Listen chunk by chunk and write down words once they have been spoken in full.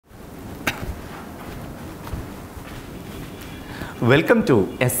Welcome to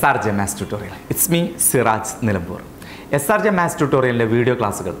SRJ Maths Tutorial. It's me, Siraj Nilambur. SRJ Maths Tutorial video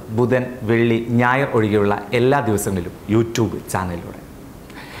ക്ലാസ്സുകൾ ബുധൻ, വെള്ളി, ഞായർ ഒഴികെയുള്ള എല്ലാ ദിവസങ്ങളിലും യൂട്യൂബ് ചാനലിലൂടെ.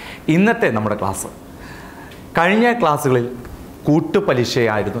 ഇന്നത്തെ നമ്മുടെ ക്ലാസ് കഴിഞ്ഞ ക്ലാസ്സുകളിൽ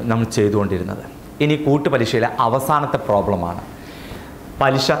കൂട്ടുപലിശയായിരുന്നു നമ്മൾ ചെയ്തുകൊണ്ടിരുന്നത്. ഇനി കൂട്ടുപലിശയിലെ അവസാനത്തെ പ്രോബ്ലമാണ്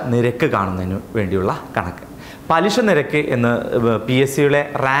പലിശ നിരക്ക് കാണുന്നതിന് വേണ്ടിയുള്ള കണക്ക്. പലിശ നിരക്ക് എന്ന് PSCയുടെ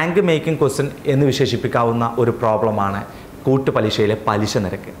റാങ്ക് മേക്കിംഗ് ക്വസ്റ്റ്യൻ എന്ന് വിശേഷിപ്പിക്കാവുന്ന ഒരു പ്രോബ്ലമാണ് കൂട്ടുപലിശയിലെ പലിശ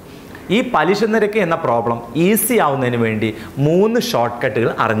നിരക്ക്. ഈ പലിശ നിരക്ക് എന്ന പ്രോബ്ലം ഈസി ആവുന്നതിന് വേണ്ടി 3 ഷോർട്ട് കട്ടുകൾ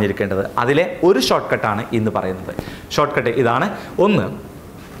അറിഞ്ഞിരിക്കേണ്ടത്. അതിലെ ഒരു ഷോർട്ട് കട്ടാണ് ഇന്ന് പറയുന്നത്. ഷോർട്ട് കട്ട് ഇതാണ്. ഒന്ന്,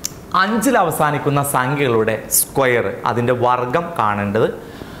 5 അവസാനിക്കുന്ന സംഖ്യകളുടെ സ്ക്വയർ, അതിൻ്റെ വർഗം കാണേണ്ടത്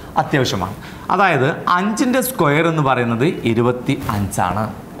അത്യാവശ്യമാണ്. അതായത് 5ൻ്റെ സ്ക്വയർ എന്ന് പറയുന്നത് 25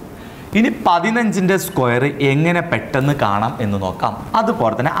 ഇനി 15ൻ്റെ സ്ക്വയർ എങ്ങനെ പെട്ടെന്ന് കാണാം എന്ന് നോക്കാം.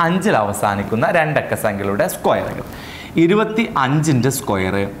 അതുപോലെ തന്നെ 5 അവസാനിക്കുന്ന 2 അക്ക സംഖ്യകളുടെ സ്ക്വയറുകൾ. 25ൻ്റെ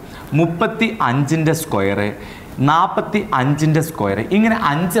സ്ക്വയർ, 35ൻ്റെ സ്ക്വയർ, 45ൻ്റെ സ്ക്വയർ, ഇങ്ങനെ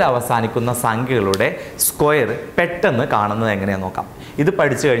 5 അവസാനിക്കുന്ന സംഖ്യകളുടെ സ്ക്വയർ പെട്ടെന്ന് കാണുന്നത് എങ്ങനെയാണെന്ന് നോക്കാം. ഇത്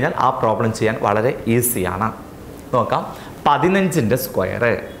പഠിച്ചു കഴിഞ്ഞാൽ ആ പ്രോബ്ലം ചെയ്യാൻ വളരെ ഈസിയാണ്. നോക്കാം. 15ൻ്റെ സ്ക്വയർ.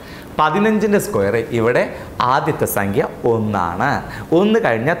 15ൻ്റെ സ്ക്വയർ ഇവിടെ ആദ്യത്തെ സംഖ്യ 1 1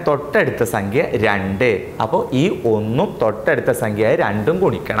 കഴിഞ്ഞാൽ തൊട്ടടുത്ത സംഖ്യ 2. അപ്പോൾ ഈ 1ഉം തൊട്ടടുത്ത സംഖ്യയായ 2ഉം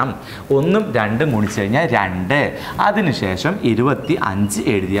ഗുണിക്കണം. 1ഉം 2ഉം ഗുണിച്ചു കഴിഞ്ഞാൽ 2. അതിനുശേഷം 25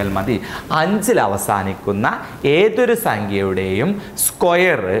 എഴുതിയാൽ മതി. 5ൽ അവസാനിക്കുന്ന ഏതൊരു സംഖ്യയുടെയും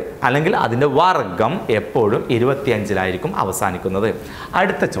സ്ക്വയർ അല്ലെങ്കിൽ അതിൻ്റെ വർഗം എപ്പോഴും 25ലായിരിക്കും അവസാനിക്കുന്നത്.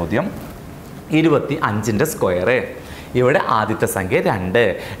 അടുത്ത ചോദ്യം, 25ൻ്റെ സ്ക്വയർ. ഇവിടെ ആദ്യത്തെ സംഖ്യ 2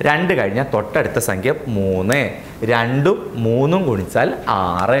 2 കഴിഞ്ഞാൽ തൊട്ടടുത്ത സംഖ്യ 3 2ഉം 3ഉം ഗുണിച്ചാൽ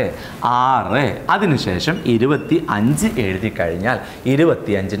 6 അതിനുശേഷം 25 എഴുതി കഴിഞ്ഞാൽ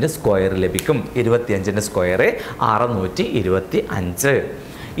 25ൻ്റെ സ്ക്വയർ ലഭിക്കും. 25ൻ്റെ സ്ക്വയർ 625.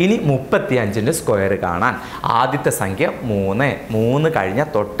 ഇനി 35ൻ്റെ സ്ക്വയർ കാണാൻ ആദ്യത്തെ സംഖ്യ 3 കഴിഞ്ഞാൽ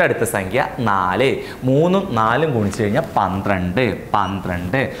തൊട്ടടുത്ത സംഖ്യ 4 3ഉം 4ഉം ഗുണിച്ചു കഴിഞ്ഞാൽ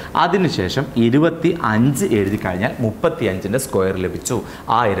 12 അതിനുശേഷം 25 എഴുതി കഴിഞ്ഞാൽ 35ൻ്റെ സ്ക്വയർ ലഭിച്ചു.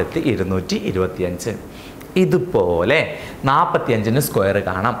 1225. ഇതുപോലെ 45ൻ്റെ സ്ക്വയർ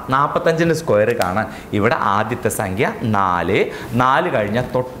കാണാം. 45ൻ്റെ സ്ക്വയർ കാണാൻ ഇവിടെ ആദ്യത്തെ സംഖ്യ 4 കഴിഞ്ഞാൽ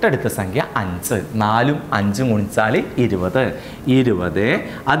തൊട്ടടുത്ത സംഖ്യ 5 4ഉം 5ഉം ഗുണിച്ചാൽ 20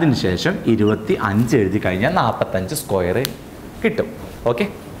 അതിനുശേഷം 25 എഴുതി കഴിഞ്ഞാൽ 45 സ്ക്വയർ കിട്ടും. ഓക്കെ,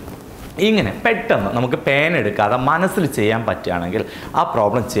 ഇങ്ങനെ പെട്ടെന്ന് നമുക്ക് പേൻ എടുക്കാതെ മനസ്സിൽ ചെയ്യാൻ പറ്റുകയാണെങ്കിൽ ആ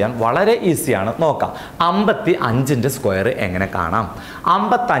പ്രോബ്ലം ചെയ്യാൻ വളരെ ഈസിയാണ്. നോക്കാം. 55ൻ്റെ സ്ക്വയർ എങ്ങനെ കാണാം?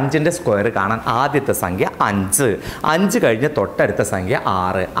 55ൻ്റെ സ്ക്വയർ കാണാൻ ആദ്യത്തെ സംഖ്യ 5 കഴിഞ്ഞ് തൊട്ടടുത്ത സംഖ്യ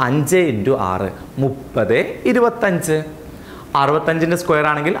 6 5 × 6 30 25. 65ൻ്റെ സ്ക്വയർ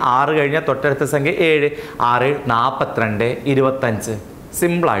ആണെങ്കിൽ 6 കഴിഞ്ഞാൽ തൊട്ടടുത്ത സംഖ്യ 7 6 42 25.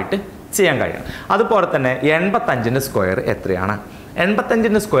 സിമ്പിളായിട്ട് ചെയ്യാൻ കഴിയും. അതുപോലെ തന്നെ 85ൻ്റെ സ്ക്വയർ എത്രയാണ്?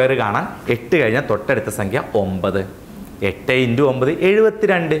 85ൻ്റെ സ്ക്വയർ കാണാൻ 8 കഴിഞ്ഞാൽ തൊട്ടടുത്ത സംഖ്യ 9 8 × 9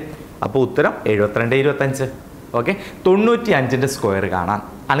 72. അപ്പോൾ ഉത്തരം 72 25. ഓക്കെ. 95ൻ്റെ സ്ക്വയർ കാണാൻ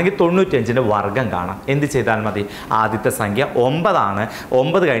അല്ലെങ്കിൽ 95ൻ്റെ വർഗം കാണാൻ എന്ത് ചെയ്താൽ മതി? ആദ്യത്തെ സംഖ്യ 9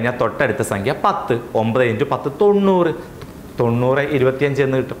 9 കഴിഞ്ഞാൽ തൊട്ടടുത്ത സംഖ്യ 10 9 × 10 90 90 25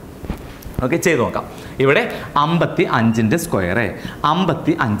 എന്ന് കിട്ടും. ഓക്കെ, ചെയ്ത് നോക്കാം. ഇവിടെ 55ൻ്റെ സ്ക്വയർ.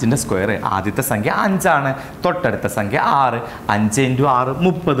 55ൻ്റെ സ്ക്വയർ ആദ്യത്തെ സംഖ്യ 5 തൊട്ടടുത്ത സംഖ്യ 6 5 × 6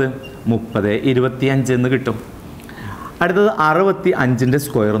 30 30 25 എന്ന് കിട്ടും. അടുത്തത് 65ൻ്റെ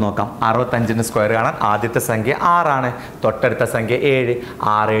സ്ക്വയർ നോക്കാം. 65ൻ്റെ സ്ക്വയർ കാണാൻ ആദ്യത്തെ സംഖ്യ 6 തൊട്ടടുത്ത സംഖ്യ 7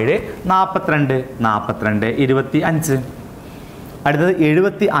 6 7 42 25. അടുത്തത്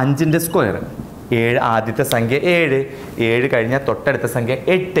 75ൻ്റെ സ്ക്വയർ. ആദ്യത്തെ സംഖ്യ 7 കഴിഞ്ഞാൽ തൊട്ടടുത്ത സംഖ്യ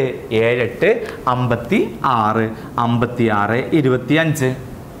 8 7 8 56 56 25.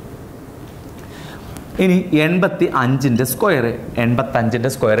 ഇനി 85ൻ്റെ സ്ക്വയർ. 85ൻ്റെ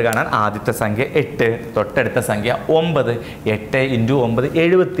സ്ക്വയർ കാണാൻ ആദ്യത്തെ സംഖ്യ 8 തൊട്ടടുത്ത സംഖ്യ 9 8 ×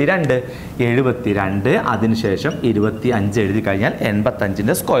 9 72 അതിനുശേഷം 25 എഴുതി കഴിഞ്ഞാൽ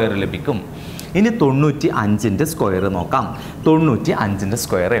 85ൻ്റെ സ്ക്വയർ ലഭിക്കും. ഇനി 95ൻ്റെ സ്ക്വയർ നോക്കാം. 95ൻ്റെ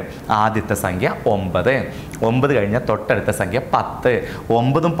സ്ക്വയർ ആദ്യത്തെ സംഖ്യ 9 കഴിഞ്ഞാൽ തൊട്ടടുത്ത സംഖ്യ 10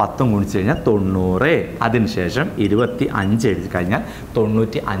 9ഉം 10ഉം ഗുണിച്ചു കഴിഞ്ഞാൽ 90 അതിനുശേഷം 25 എഴുതി കഴിഞ്ഞാൽ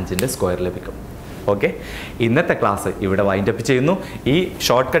 95ൻ്റെ സ്ക്വയർ ലഭിക്കും. ഓക്കെ, ഇന്നത്തെ ക്ലാസ് ഇവിടെ വൈൻഡപ്പ് ചെയ്യുന്നു. ഈ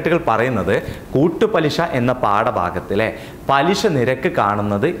ഷോർട്ട് കട്ടുകൾ പറയുന്നത് കൂട്ടുപലിശ എന്ന പാഠഭാഗത്തിലെ പലിശ നിരക്ക്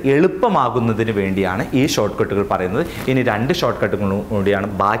കാണുന്നത് എളുപ്പമാകുന്നതിന് വേണ്ടിയാണ് ഈ ഷോർട്ട് കട്ടുകൾ പറയുന്നത്. ഇനി 2 ഷോർട്ട് കട്ടുകളും കൂടിയാണ്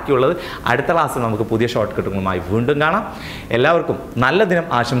ബാക്കിയുള്ളത്. അടുത്ത ക്ലാസ്സിൽ നമുക്ക് പുതിയ ഷോർട്ട് കട്ടുകളുമായി വീണ്ടും കാണാം. എല്ലാവർക്കും നല്ല ദിനം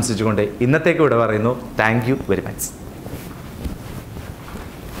ആശംസിച്ചുകൊണ്ട് ഇന്നത്തേക്ക് ഇവിടെ പറയുന്നു. Thank you very much.